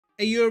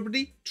Hey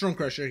everybody, Tron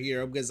Crusher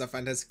here. Hope you guys have a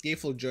fantastic day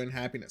full of joy and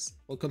happiness.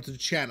 Welcome to the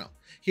channel.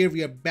 Here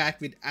we are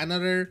back with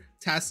another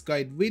task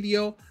guide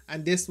video,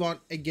 and this one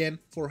again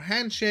for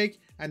Handshake,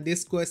 and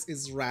this quest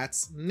is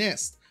Rat's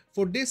Nest.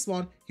 For this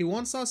one, he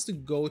wants us to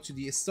go to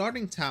the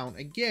starting town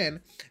again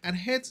and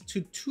head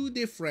to two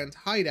different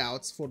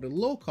hideouts for the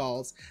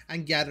locals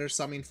and gather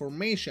some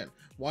information.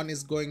 One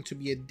is going to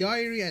be a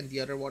diary and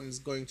the other one is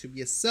going to be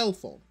a cell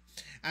phone.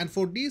 And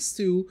for these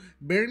two,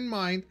 bear in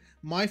mind,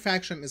 my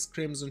faction is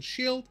Crimson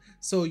Shield,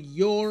 so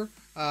your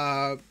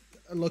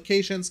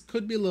locations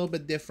could be a little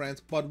bit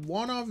different, but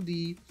one of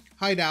the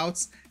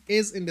hideouts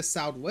is in the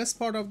southwest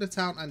part of the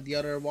town and the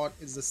other one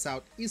is the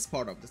southeast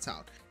part of the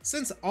town.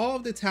 Since all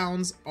of the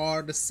towns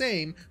are the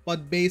same,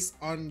 but based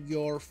on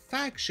your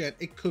faction,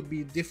 it could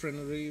be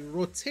differently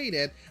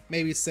rotated.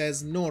 Maybe it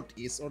says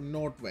northeast or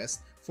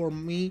northwest. For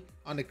me,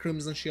 on the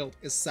Crimson Shield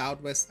is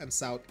southwest and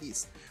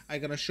southeast.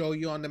 I'm gonna show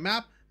you on the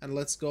map, and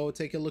let's go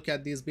take a look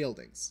at these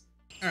buildings.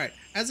 Alright,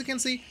 as you can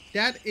see,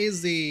 that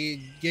is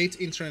the gate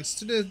entrance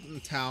to the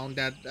town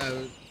that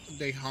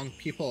they hung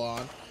people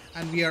on,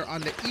 and we are on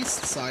the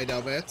east side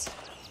of it.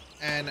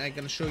 And I'm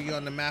gonna show you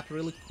on the map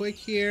really quick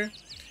here.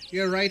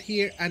 We are right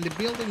here, and the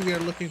building we are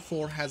looking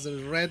for has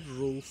a red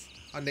roof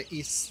on the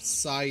east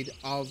side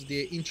of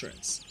the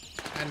entrance.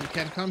 And you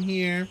can come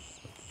here.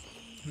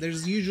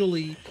 There's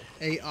usually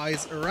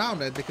AIs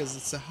around it because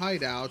it's a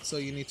hideout, so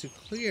you need to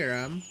clear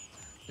them.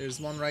 There's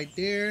one right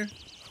there.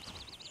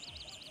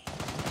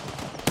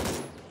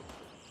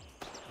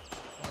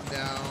 One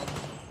down.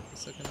 The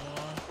second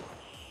one.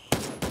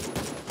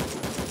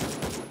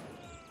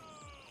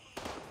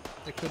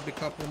 There could be a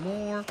couple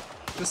more.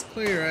 Just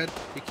clear it.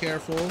 Be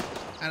careful.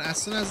 And as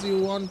soon as you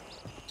want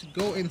to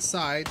go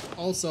inside,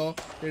 also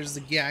there's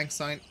the gang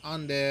sign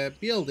on the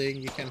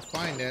building. You can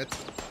find it.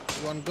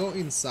 You want to go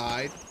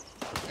inside,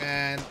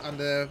 and on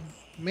the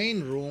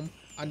main room,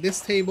 on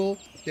this table,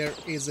 there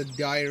is a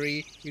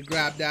diary. You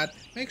grab that.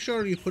 Make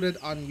sure you put it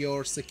on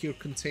your secure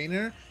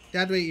container.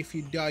 That way, if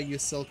you die, you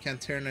still can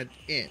turn it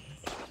in.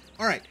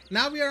 Alright,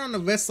 now we are on the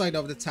west side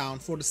of the town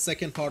for the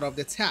second part of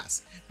the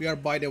task. We are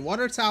by the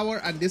water tower,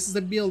 and this is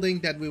the building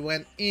that we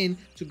went in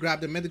to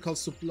grab the medical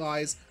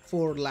supplies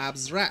for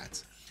Lab's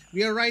Rat.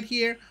 We are right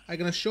here. I'm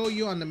gonna show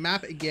you on the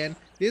map again.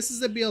 This is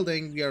the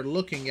building we are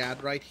looking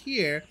at right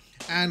here,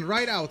 and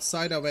right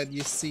outside of it,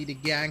 you see the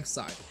gang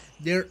sign.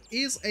 There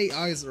is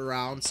AIs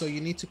around, so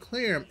you need to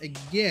clear them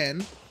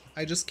again.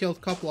 I just killed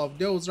a couple of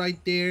those right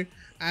there,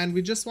 and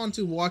we just want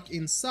to walk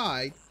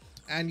inside,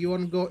 and you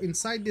want to go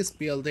inside this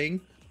building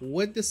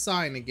with the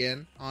sign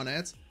again on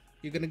it.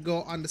 You're gonna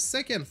go on the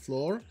second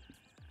floor,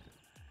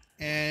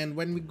 and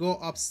when we go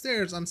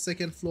upstairs on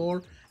second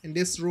floor in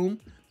this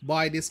room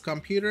by this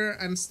computer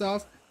and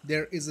stuff,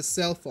 there is a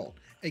cell phone.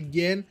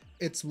 Again,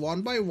 it's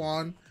one by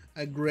one,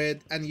 a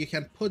grid, and you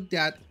can put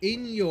that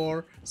in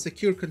your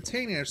secure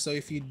container, so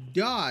if you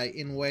die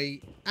in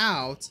way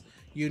out,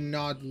 you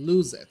not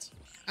lose it.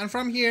 And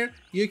from here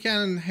you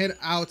can head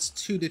out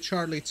to the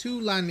Charlie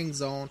 2 landing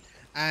zone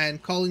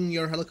and call in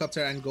your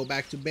helicopter and go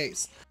back to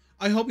base.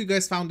 I hope you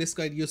guys found this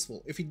guide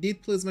useful. If you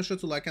did, please make sure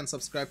to like and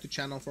subscribe to the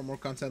channel for more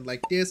content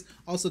like this.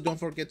 Also, don't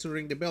forget to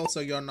ring the bell so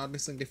you're not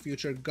missing the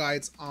future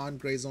guides on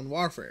Gray Zone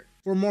Warfare.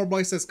 For more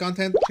Boys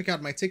content, check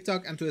out my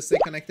TikTok, and to stay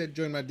connected,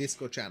 join my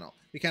Discord channel.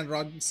 We can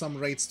run some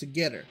raids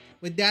together.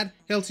 With that,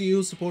 hail to you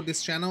who support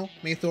this channel.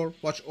 May Thor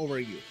watch over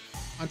you.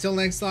 Until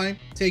next time,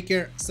 take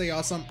care, stay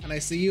awesome, and I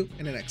see you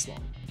in the next one.